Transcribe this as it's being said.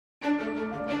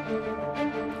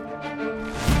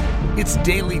It's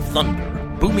Daily Thunder,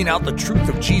 booming out the truth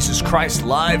of Jesus Christ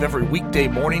live every weekday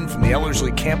morning from the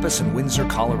Ellerslie campus in Windsor,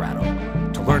 Colorado.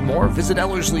 To learn more, visit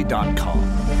Ellerslie.com.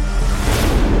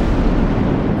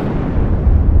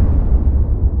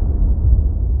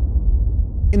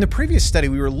 In the previous study,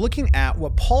 we were looking at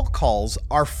what Paul calls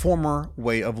our former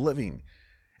way of living.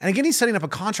 And again, he's setting up a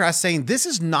contrast saying this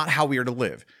is not how we are to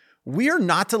live. We are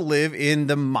not to live in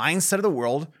the mindset of the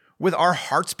world with our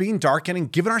hearts being darkened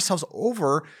and giving ourselves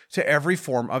over to every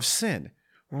form of sin.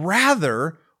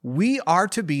 Rather, we are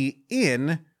to be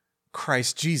in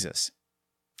Christ Jesus.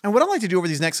 And what I'd like to do over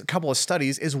these next couple of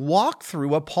studies is walk through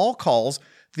what Paul calls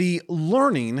the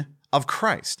learning of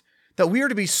Christ, that we are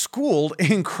to be schooled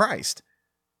in Christ.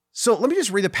 So let me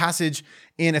just read the passage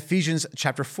in Ephesians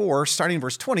chapter 4, starting in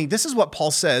verse 20. This is what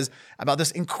Paul says about this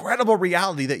incredible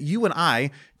reality that you and I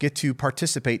get to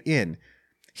participate in.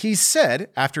 He said,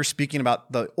 after speaking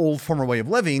about the old former way of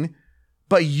living,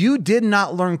 "But you did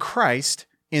not learn Christ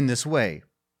in this way.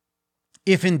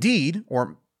 If indeed,"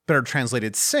 or better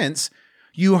translated, since,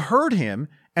 "you heard him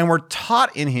and were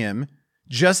taught in him,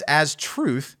 just as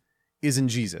truth is in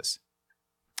Jesus."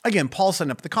 Again, Paul's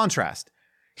setting up the contrast.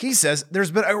 He says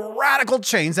there's been a radical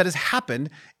change that has happened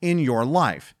in your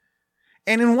life.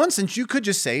 And in one sense, you could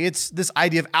just say it's this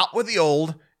idea of out with the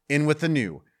old, in with the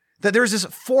new. That there's this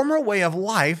former way of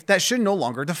life that should no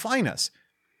longer define us.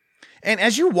 And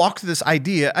as you walk through this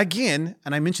idea, again,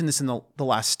 and I mentioned this in the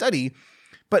last study,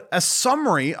 but a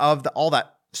summary of all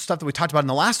that stuff that we talked about in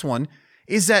the last one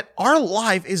is that our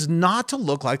life is not to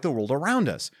look like the world around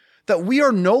us. That we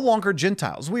are no longer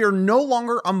Gentiles. We are no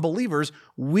longer unbelievers.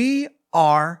 We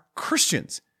are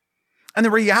Christians. And the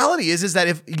reality is that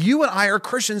if you and I are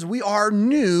Christians, we are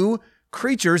new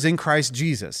creatures in Christ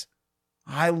Jesus.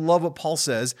 I love what Paul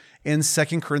says in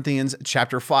 2 Corinthians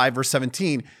chapter 5, verse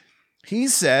 17. He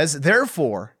says,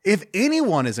 "Therefore, if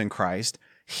anyone is in Christ,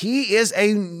 he is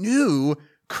a new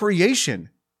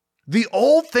creation. The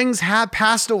old things have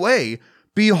passed away.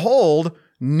 Behold,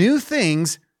 new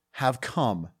things have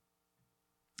come."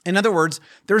 In other words,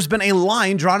 there's been a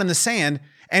line drawn in the sand,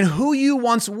 and who you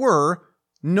once were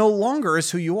no longer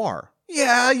is who you are.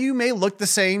 Yeah, you may look the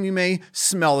same, you may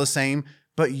smell the same,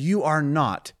 but you are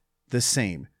not the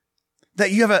same.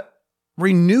 That you have a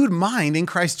renewed mind in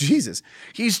Christ Jesus.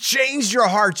 He's changed your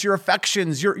hearts, your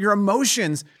affections, your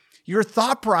emotions, your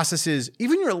thought processes,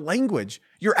 even your language,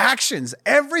 your actions.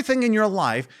 Everything in your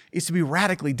life is to be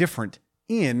radically different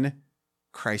in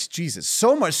Christ Jesus.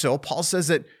 So much so, Paul says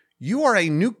that you are a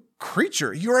new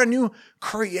creature. You're a new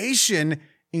creation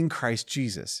in Christ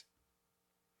Jesus.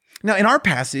 Now, in our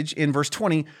passage in verse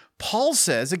 20, Paul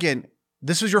says, again,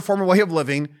 this was your former way of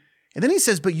living. And then he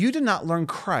says, "But you did not learn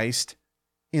Christ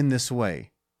in this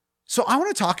way." So I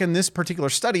want to talk in this particular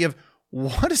study of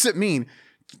what does it mean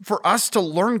for us to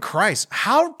learn Christ?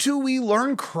 How do we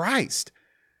learn Christ?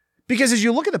 Because as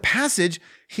you look at the passage,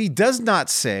 he does not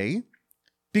say,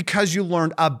 because you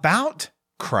learned about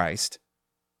Christ,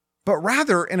 but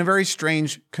rather in a very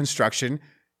strange construction,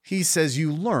 he says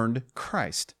you learned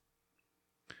Christ.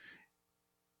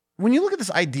 When you look at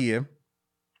this idea,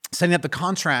 setting up the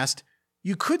contrast,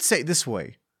 you could say it this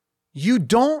way: you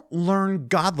don't learn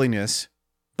godliness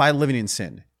by living in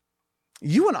sin.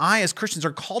 You and I as Christians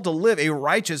are called to live a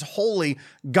righteous, holy,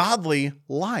 godly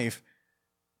life,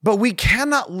 but we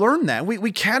cannot learn that.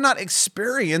 We cannot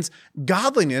experience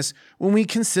godliness when we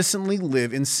consistently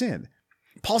live in sin.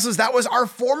 Paul says that was our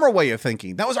former way of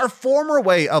thinking. That was our former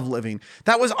way of living.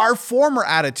 That was our former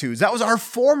attitudes. That was our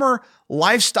former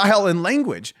lifestyle and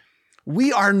language.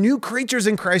 We are new creatures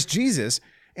in Christ Jesus.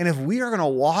 And if we are going to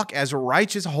walk as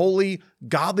righteous, holy,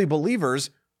 godly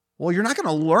believers, well, you're not going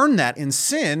to learn that in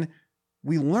sin.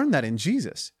 We learn that in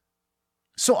Jesus.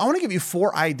 So I want to give you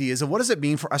 4 ideas of what does it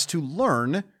mean for us to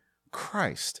learn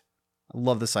Christ. I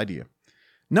love this idea.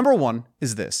 Number 1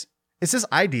 is this. It's this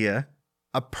idea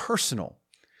of personal.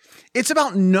 It's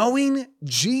about knowing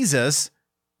Jesus,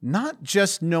 not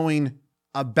just knowing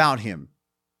about him.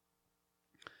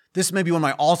 This may be one of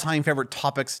my all-time favorite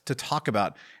topics to talk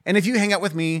about. And if you hang out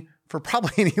with me for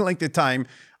probably any length of time,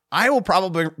 I will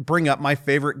probably bring up my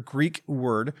favorite Greek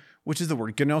word, which is the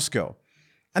word gnosko.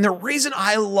 And the reason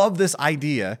I love this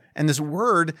idea and this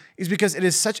word is because it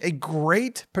is such a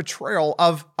great portrayal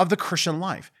of the Christian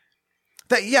life.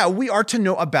 That, yeah, we are to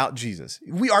know about Jesus.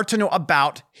 We are to know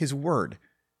about his word.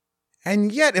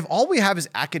 And yet, if all we have is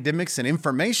academics and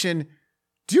information,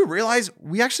 do you realize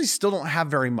we actually still don't have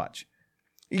very much?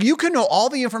 You can know all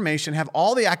the information, have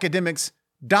all the academics,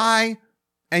 die,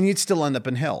 and you'd still end up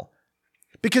in hell.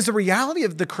 Because the reality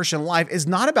of the Christian life is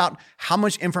not about how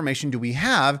much information do we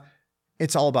have,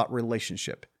 it's all about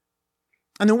relationship.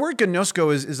 And the word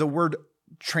gnosko is a word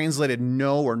translated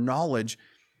know or knowledge,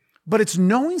 but it's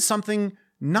knowing something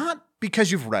not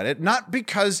because you've read it, not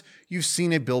because you've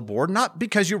seen a billboard, not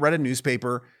because you read a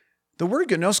newspaper. The word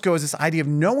gnosko is this idea of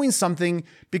knowing something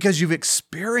because you've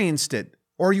experienced it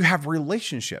or you have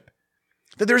relationship.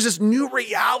 That there's this new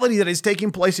reality that is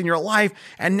taking place in your life,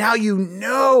 and now you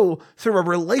know through a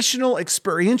relational,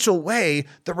 experiential way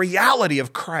the reality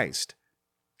of Christ.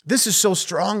 This is so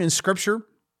strong in Scripture.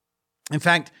 In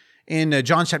fact, in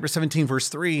John chapter 17, verse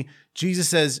 3, Jesus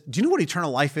says, do you know what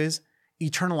eternal life is?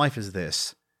 Eternal life is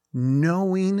this,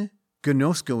 knowing,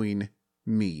 gnoskoing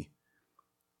me.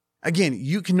 Again,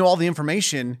 you can know all the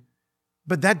information,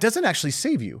 but that doesn't actually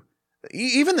save you.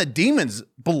 Even the demons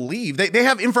believe. They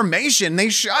have information, they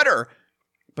shudder,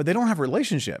 but they don't have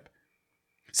relationship.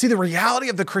 See, the reality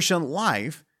of the Christian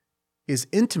life is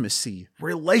intimacy,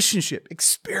 relationship,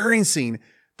 experiencing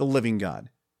the living God.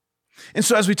 And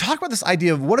so as we talk about this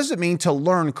idea of what does it mean to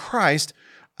learn Christ,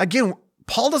 again,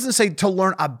 Paul doesn't say to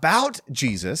learn about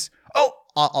Jesus. Oh,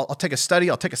 I'll take a study,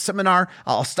 I'll take a seminar,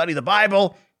 I'll study the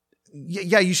Bible.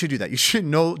 Yeah, you should do that. You should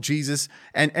know Jesus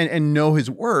and know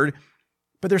his word.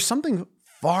 But there's something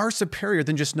far superior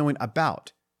than just knowing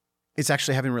about. It's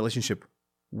actually having a relationship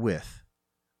with.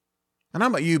 And I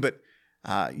don't know about you, but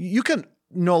you can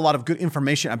know a lot of good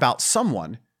information about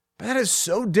someone, but that is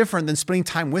so different than spending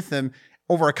time with them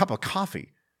over a cup of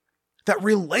coffee. That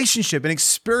relationship and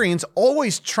experience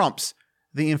always trumps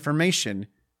the information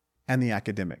and the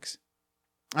academics.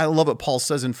 I love what Paul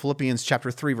says in Philippians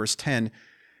chapter 3, verse 10.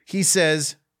 He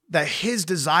says that his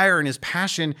desire and his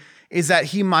passion is that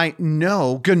he might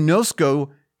know,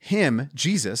 gnosko him,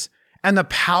 Jesus, and the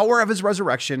power of his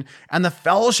resurrection and the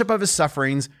fellowship of his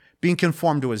sufferings, being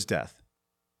conformed to his death.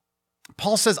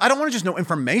 Paul says, I don't want to just know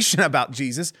information about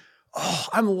Jesus. Oh,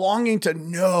 I'm longing to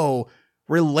know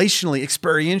relationally,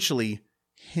 experientially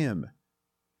him.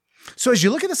 So as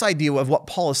you look at this idea of what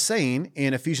Paul is saying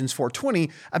in Ephesians 4:20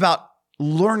 about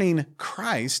learning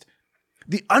Christ,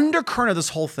 the undercurrent of this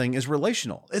whole thing is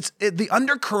relational. The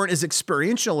undercurrent is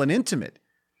experiential and intimate.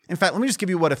 In fact, let me just give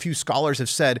you what a few scholars have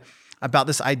said about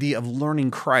this idea of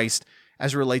learning Christ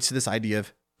as it relates to this idea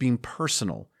of being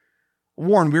personal.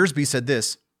 Warren Wiersbe said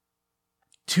this,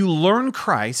 to learn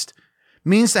Christ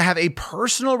means to have a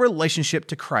personal relationship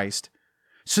to Christ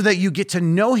so that you get to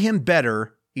know him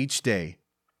better each day.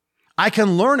 I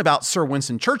can learn about Sir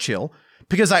Winston Churchill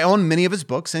because I own many of his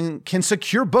books and can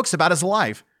secure books about his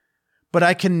life, but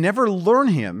I can never learn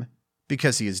him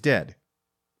because he is dead.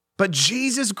 But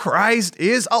Jesus Christ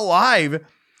is alive.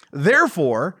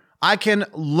 Therefore, I can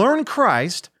learn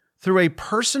Christ through a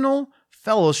personal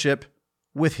fellowship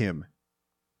with him.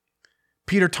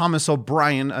 Peter Thomas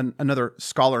O'Brien, another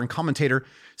scholar and commentator,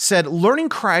 said, learning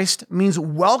Christ means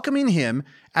welcoming him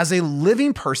as a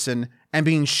living person and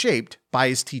being shaped by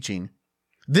his teaching.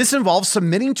 This involves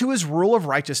submitting to his rule of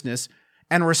righteousness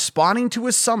and responding to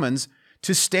his summons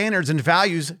to standards and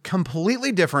values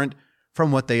completely different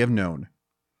from what they have known.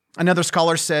 Another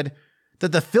scholar said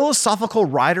that the philosophical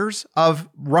writers of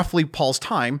roughly Paul's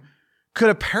time could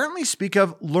apparently speak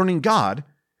of learning God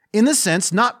in the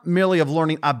sense not merely of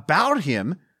learning about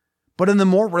him, but in the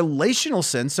more relational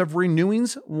sense of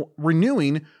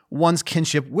renewing one's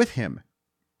kinship with him.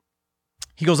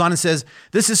 He goes on and says,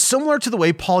 this is similar to the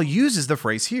way Paul uses the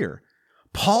phrase here.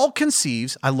 Paul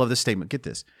conceives, I love this statement, get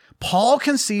this. Paul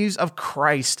conceives of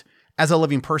Christ as a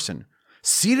living person,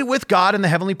 seated with God in the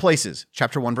heavenly places,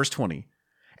 chapter 1, verse 20.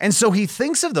 And so he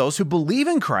thinks of those who believe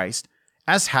in Christ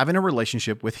as having a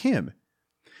relationship with him.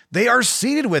 They are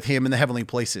seated with him in the heavenly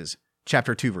places,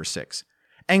 chapter 2, verse 6.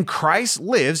 And Christ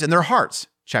lives in their hearts,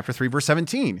 chapter 3, verse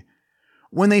 17.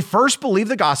 When they first believed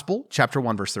the gospel, chapter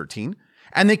 1, verse 13,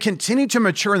 and they continued to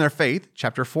mature in their faith,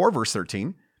 chapter 4, verse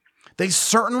 13, they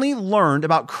certainly learned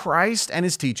about Christ and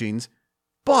his teachings,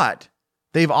 but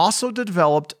they've also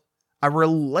developed a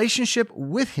relationship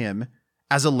with him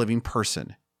as a living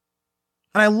person.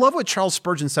 And I love what Charles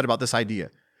Spurgeon said about this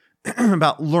idea,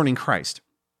 about learning Christ.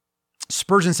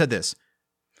 Spurgeon said this,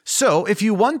 so if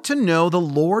you want to know the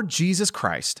Lord Jesus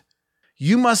Christ,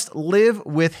 you must live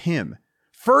with him.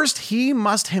 First, he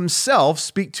must himself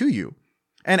speak to you,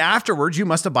 and afterwards you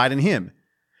must abide in him.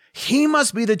 He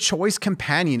must be the choice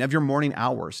companion of your morning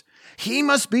hours. He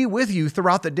must be with you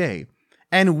throughout the day,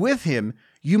 and with him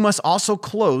you must also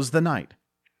close the night.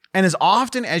 And as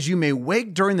often as you may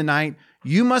wake during the night,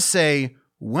 you must say,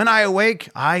 when I awake,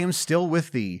 I am still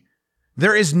with thee.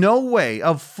 There is no way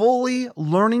of fully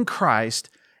learning Christ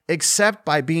except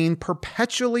by being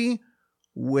perpetually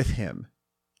with him.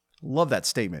 Love that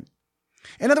statement.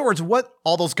 In other words, what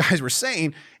all those guys were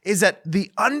saying is that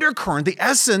the undercurrent, the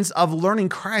essence of learning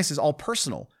Christ is all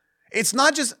personal. It's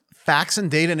not just facts and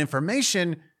data and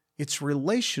information, it's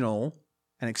relational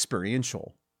and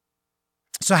experiential.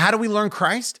 So how do we learn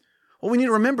Christ? Well, we need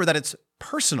to remember that it's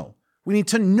personal. We need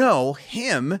to know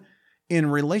him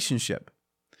in relationship.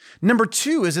 Number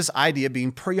 2 is this idea of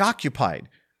being preoccupied,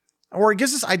 or it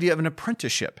gives this idea of an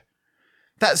apprenticeship.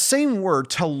 That same word,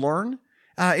 to learn,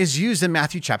 is used in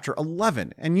Matthew chapter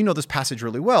 11. And you know this passage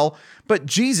really well, but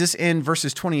Jesus in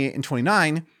verses 28 and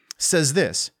 29 says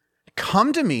this,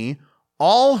 "Come to me,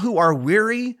 all who are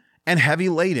weary and heavy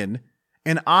laden,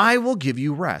 and I will give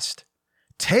you rest.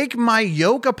 Take my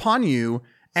yoke upon you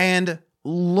and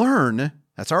learn,"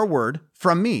 that's our word,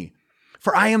 "from me.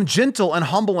 For I am gentle and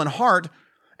humble in heart,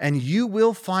 and you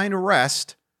will find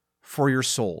rest for your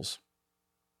souls."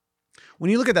 When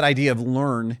you look at that idea of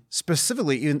learn,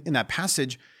 specifically in that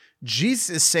passage, Jesus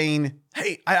is saying,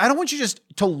 hey, I don't want you just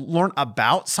to learn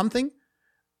about something.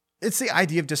 It's the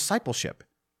idea of discipleship.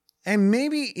 And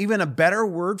maybe even a better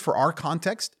word for our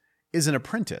context is an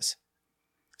apprentice.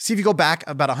 See, if you go back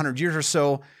about 100 years or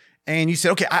so, and you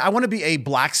said, okay, I want to be a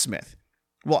blacksmith.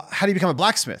 Well, how do you become a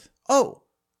blacksmith? Oh,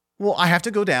 well, I have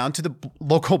to go down to the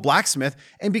local blacksmith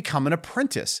and become an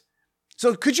apprentice.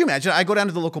 So could you imagine, I go down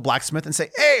to the local blacksmith and say,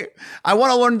 hey, I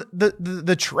want to learn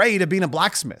the trade of being a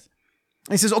blacksmith.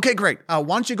 And he says, okay, great. Why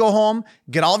don't you go home,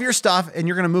 get all of your stuff, and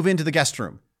you're going to move into the guest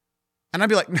room. And I'd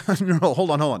be like, no, hold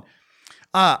on.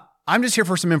 I'm just here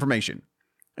for some information.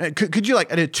 Could you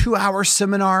at a 2-hour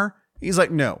seminar? He's like,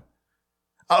 no.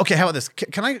 Okay, how about this?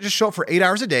 Can I just show up for 8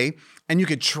 hours a day and you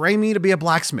could train me to be a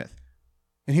blacksmith?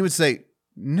 And he would say,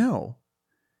 no.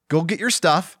 Go get your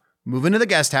stuff, move into the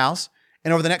guest house,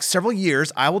 and over the next several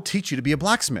years, I will teach you to be a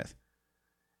blacksmith.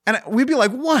 And we'd be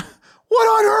like, what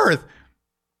on earth?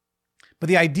 But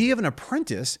the idea of an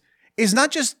apprentice is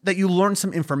not just that you learn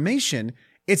some information,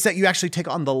 it's that you actually take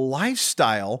on the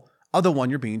lifestyle of the one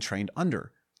you're being trained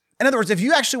under. In other words, if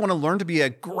you actually want to learn to be a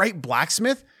great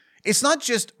blacksmith, it's not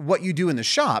just what you do in the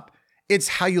shop, it's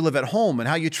how you live at home and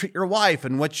how you treat your wife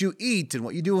and what you eat and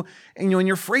what you do in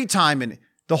your free time. And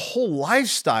the whole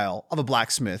lifestyle of a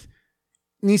blacksmith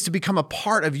needs to become a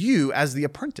part of you as the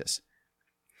apprentice.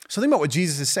 So think about what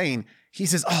Jesus is saying. He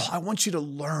says, oh, I want you to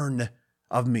learn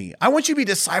of me. I want you to be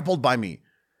discipled by me.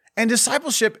 And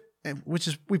discipleship, which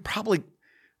is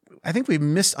I think we've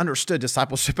misunderstood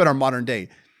discipleship in our modern day.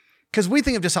 Because we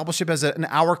think of discipleship as an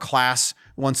hour class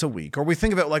once a week, or we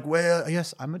think of it like, well,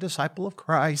 yes, I'm a disciple of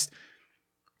Christ.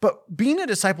 But being a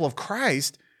disciple of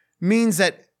Christ means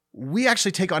that we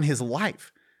actually take on his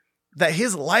life, that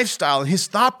his lifestyle and his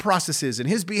thought processes and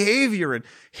his behavior and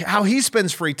how he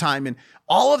spends free time and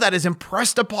all of that is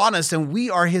impressed upon us, and we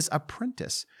are his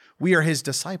apprentice. We are his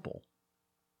disciple.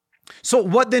 So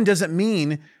what then does it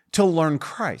mean to learn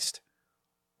Christ?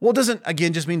 Well, it doesn't,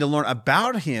 again, just mean to learn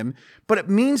about him, but it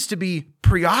means to be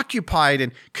preoccupied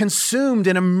and consumed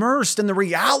and immersed in the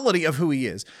reality of who he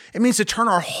is. It means to turn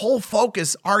our whole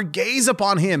focus, our gaze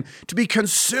upon him, to be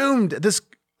consumed, this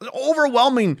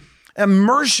overwhelming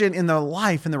immersion in the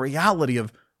life and the reality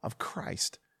of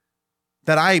Christ,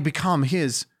 that I become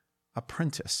his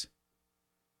apprentice.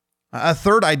 A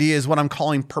third idea is what I'm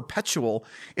calling perpetual.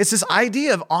 It's this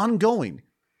idea of ongoing.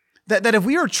 That if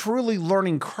we are truly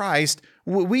learning Christ,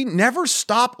 we never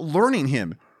stop learning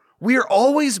him. We are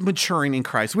always maturing in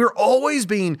Christ. We're always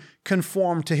being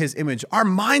conformed to his image. Our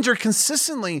minds are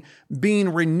consistently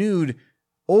being renewed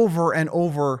over and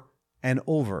over and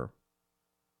over.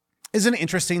 Isn't it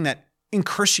interesting that in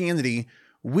Christianity,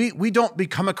 we don't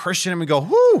become a Christian and we go,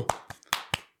 whoo,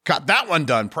 got that one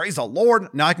done. Praise the Lord.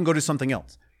 Now I can go do something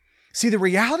else. See, the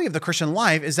reality of the Christian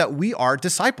life is that we are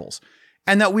disciples.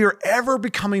 And that we are ever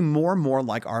becoming more and more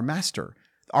like our master,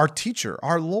 our teacher,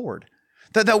 our Lord.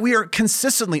 That we are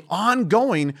consistently,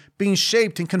 ongoing, being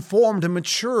shaped and conformed and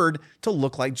matured to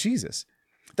look like Jesus.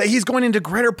 That he's going into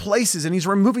greater places and he's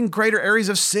removing greater areas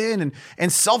of sin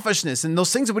and selfishness and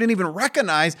those things that we didn't even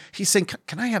recognize. He's saying,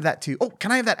 can I have that too? Oh,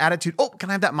 can I have that attitude? Oh, can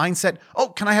I have that mindset? Oh,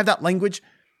 can I have that language?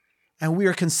 And we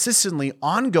are consistently,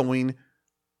 ongoing,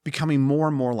 becoming more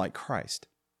and more like Christ.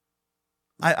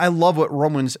 I love what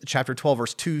Romans chapter 12,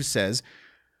 verse 2 says.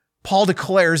 Paul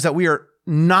declares that we are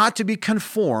not to be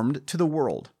conformed to the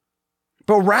world,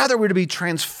 but rather we're to be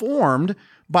transformed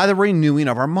by the renewing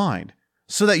of our mind,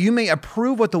 so that you may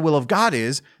approve what the will of God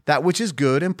is, that which is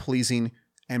good and pleasing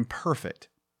and perfect.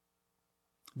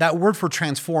 That word for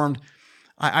transformed,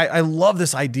 I love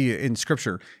this idea in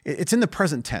Scripture. It's in the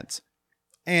present tense.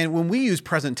 And when we use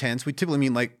present tense, we typically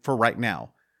mean like for right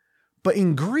now. But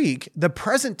in Greek, the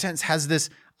present tense has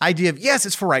this idea of, yes,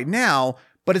 it's for right now,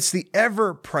 but it's the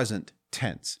ever-present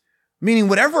tense, meaning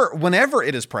whenever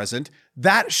it is present,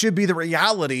 that should be the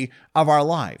reality of our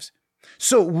lives.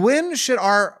 So when should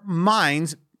our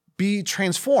minds be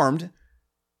transformed?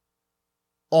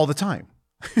 All the time.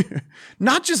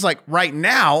 Not just like right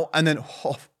now and then,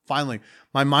 finally,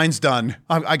 my mind's done.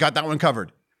 I got that one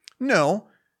covered. No,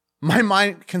 my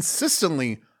mind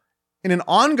consistently, in an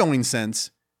ongoing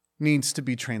sense, needs to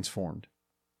be transformed.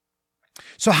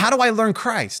 So how do I learn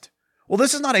Christ? Well,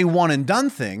 this is not a one and done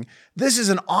thing. This is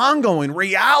an ongoing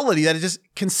reality that it just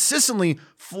consistently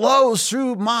flows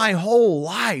through my whole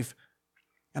life.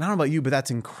 And I don't know about you, but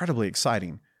that's incredibly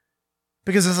exciting.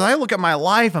 Because as I look at my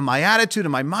life and my attitude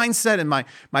and my mindset and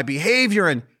my behavior,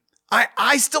 and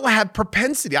I still have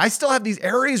propensity. I still have these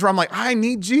areas where I'm like, I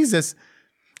need Jesus.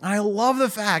 And I love the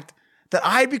fact that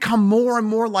I become more and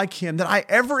more like him, that I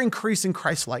ever increase in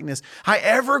Christ likeness, I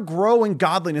ever grow in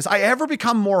godliness, I ever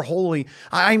become more holy.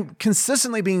 I'm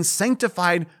consistently being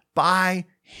sanctified by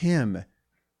him.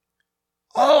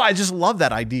 Oh, I just love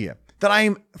that idea, that I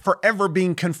am forever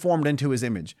being conformed into his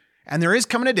image. And there is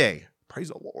coming a day, praise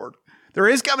the Lord, there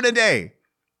is coming a day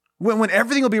when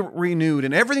everything will be renewed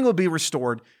and everything will be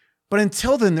restored. But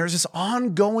until then, there's this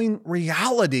ongoing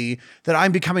reality that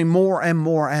I'm becoming more and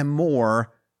more and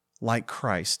more like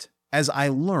Christ as I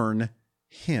learn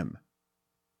him.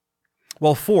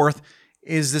 Well, fourth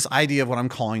is this idea of what I'm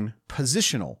calling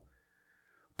positional.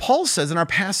 Paul says in our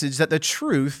passage that the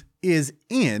truth is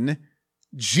in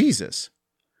Jesus.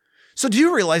 So do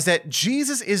you realize that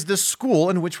Jesus is the school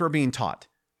in which we're being taught?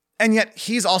 And yet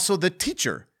he's also the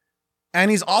teacher. And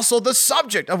he's also the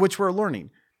subject of which we're learning.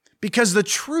 Because the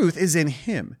truth is in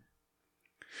him.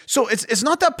 So it's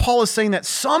not that Paul is saying that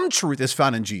some truth is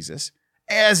found in Jesus,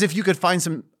 as if you could find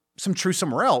some truth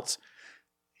somewhere else.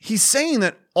 He's saying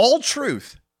that all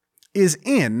truth is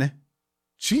in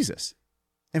Jesus.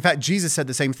 In fact, Jesus said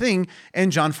the same thing in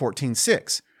John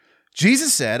 14:6.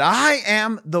 Jesus said, I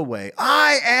am the way,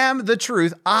 I am the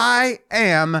truth, I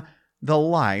am the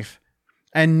life,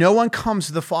 and no one comes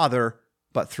to the Father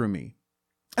but through me.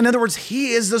 In other words,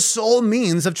 he is the sole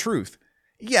means of truth.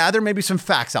 Yeah, there may be some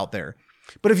facts out there,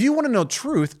 but if you want to know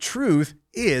truth, truth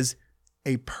is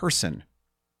a person.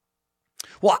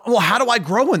 Well, how do I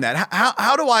grow in that?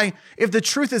 How do I, if the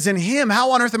truth is in him,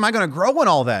 how on earth am I going to grow in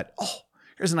all that? Oh,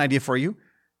 here's an idea for you.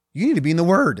 You need to be in the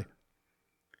Word.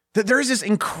 That there is this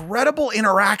incredible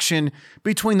interaction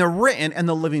between the written and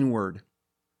the living Word.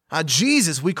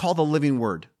 Jesus, we call the living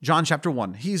Word. John chapter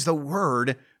 1, he's the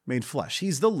Word made flesh.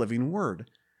 He's the living Word.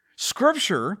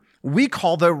 Scripture, we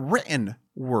call the written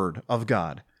Word of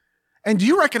God. And do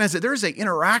you recognize that there's an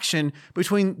interaction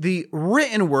between the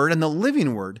written Word and the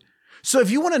living Word? So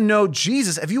if you want to know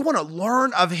Jesus, if you want to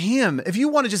learn of him, if you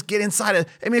want to just get inside of,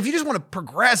 if you just want to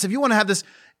progress, if you want to have this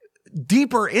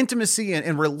deeper intimacy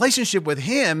and relationship with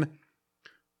him,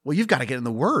 well, you've got to get in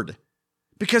the Word,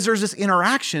 because there's this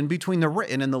interaction between the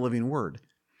written and the living Word.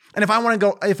 And if I want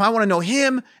to know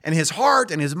him and his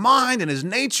heart and his mind and his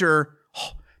nature,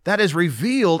 that is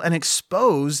revealed and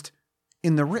exposed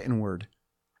in the written Word.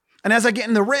 And as I get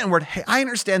in the written Word, hey, I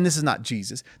understand this is not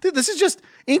Jesus. This is just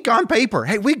ink on paper.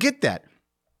 Hey, we get that.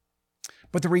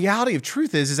 But the reality of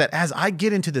truth is that as I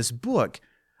get into this book,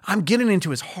 I'm getting into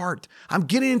his heart. I'm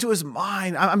getting into his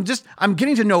mind. I'm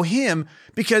getting to know him,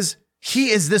 because he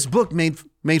is this book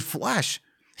made flesh.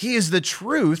 He is the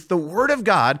truth, the Word of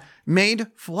God made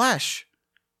flesh.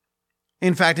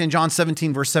 In fact, in John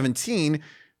 17, verse 17,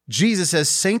 Jesus says,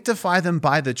 sanctify them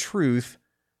by the truth.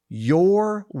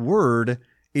 Your word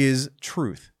is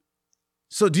truth.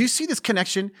 So do you see this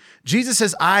connection? Jesus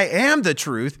says, I am the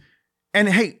truth. And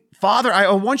hey, Father,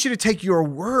 I want you to take your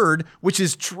word, which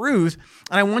is truth,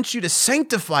 and I want you to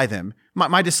sanctify them,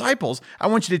 my disciples. I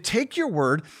want you to take your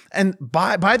word and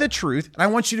by the truth, and I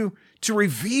want you to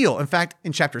reveal. In fact,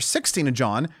 in chapter 16 of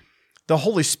John, the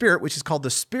Holy Spirit, which is called the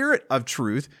Spirit of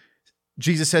truth,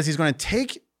 Jesus says he's going to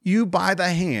take you by the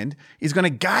hand. He's going to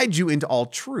guide you into all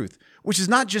truth, which is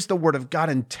not just the Word of God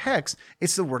in text,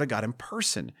 it's the Word of God in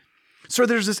person. So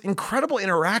there's this incredible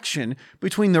interaction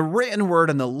between the written Word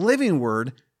and the living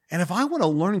Word. And if I want to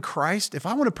learn Christ, if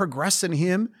I want to progress in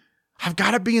him, I've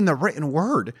got to be in the written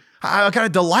Word. I've got to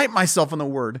delight myself in the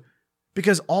Word,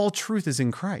 because all truth is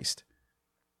in Christ.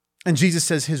 And Jesus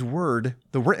says his word,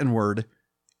 the written Word,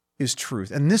 is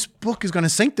truth. And this book is going to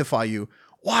sanctify you.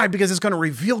 Why? Because it's going to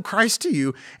reveal Christ to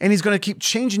you, and he's going to keep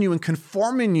changing you and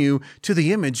conforming you to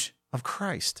the image of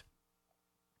Christ.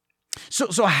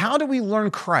 So how do we learn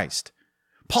Christ?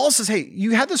 Paul says, hey,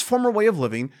 you had this former way of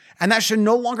living, and that should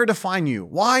no longer define you.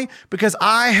 Why? Because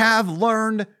I have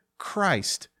learned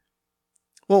Christ.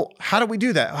 Well, how do we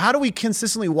do that? How do we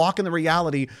consistently walk in the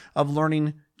reality of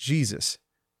learning Jesus?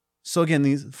 So again,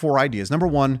 these 4 ideas. Number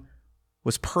 1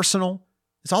 was personal.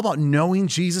 It's all about knowing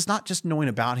Jesus, not just knowing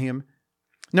about him.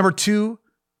 Number 2,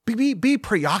 be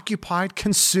preoccupied,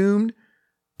 consumed,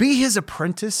 be his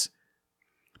apprentice.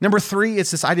 Number 3,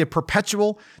 it's this idea of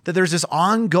perpetual, that there's this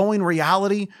ongoing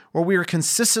reality where we are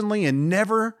consistently and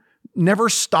never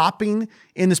stopping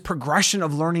in this progression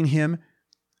of learning him.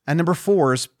 And number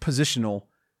 4 is positional,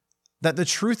 that the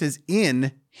truth is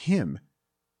in him.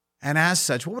 And as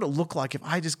such, what would it look like if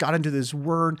I just got into this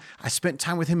word, I spent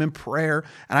time with him in prayer,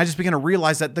 and I just began to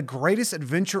realize that the greatest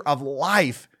adventure of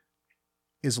life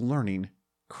is learning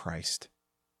Christ.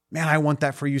 Man, I want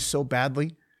that for you so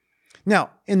badly.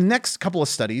 Now, in the next couple of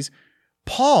studies,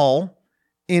 Paul,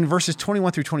 in verses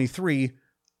 21 through 23,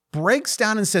 breaks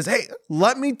down and says, hey,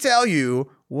 let me tell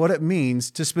you what it means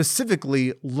to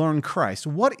specifically learn Christ.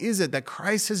 What is it that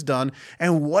Christ has done,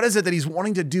 and what is it that he's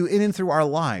wanting to do in and through our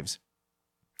lives?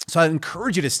 So I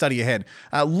encourage you to study ahead.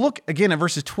 Look again at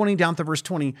verses 20 down to verse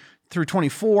 20 through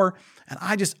 24. And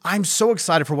I'm so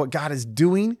excited for what God is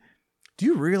doing. Do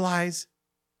you realize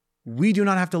we do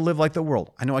not have to live like the world?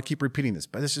 I know I keep repeating this,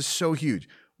 but this is so huge.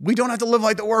 We don't have to live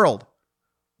like the world.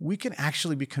 We can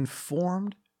actually be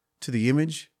conformed to the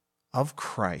image of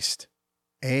Christ.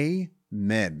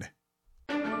 Amen.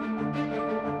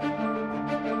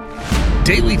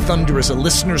 Daily Thunder is a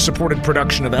listener-supported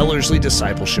production of Ellerslie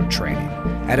Discipleship Training.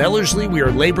 At Ellerslie, we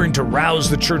are laboring to rouse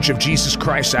the Church of Jesus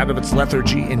Christ out of its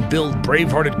lethargy and build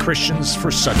brave-hearted Christians for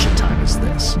such a time as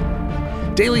this.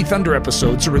 Daily Thunder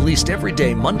episodes are released every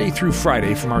day, Monday through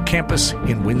Friday, from our campus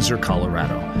in Windsor,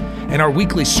 Colorado. And our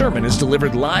weekly sermon is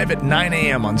delivered live at 9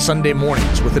 a.m. on Sunday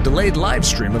mornings with a delayed live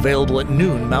stream available at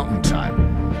noon Mountain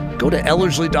Time. Go to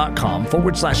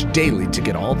ellerslie.com/daily to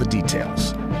get all the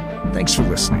details. Thanks for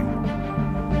listening.